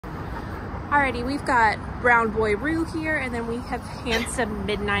Alrighty, we've got brown boy Rue here, and then we have handsome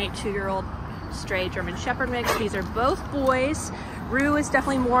Midnight 2-year-old stray German Shepherd mix. These are both boys. Rue is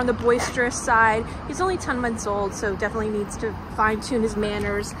definitely more on the boisterous side. He's only 10 months old, so definitely needs to fine-tune his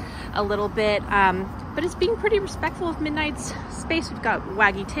manners a little bit. But it's being pretty respectful of Midnight's space. We've got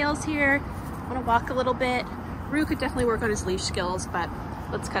waggy tails here. Want to walk a little bit. Rue could definitely work on his leash skills, but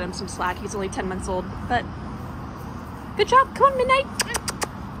let's cut him some slack. He's only 10 months old, but good job. Come on, Midnight.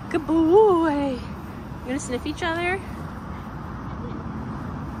 Good boy. You gonna sniff each other?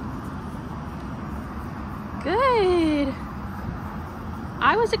 Good.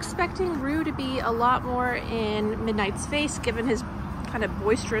 I was expecting Rue to be a lot more in Midnight's face, given his kind of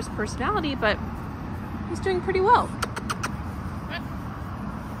boisterous personality, but he's doing pretty well.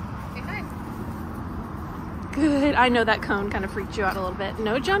 Say hi. Good. I know that cone kind of freaked you out a little bit.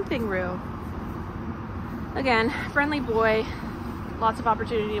 No jumping, Rue. Again, friendly boy. Lots of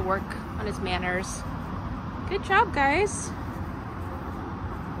opportunity to work on his manners. Good job, guys.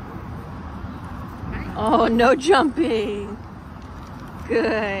 Oh, no jumping.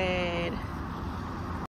 Good.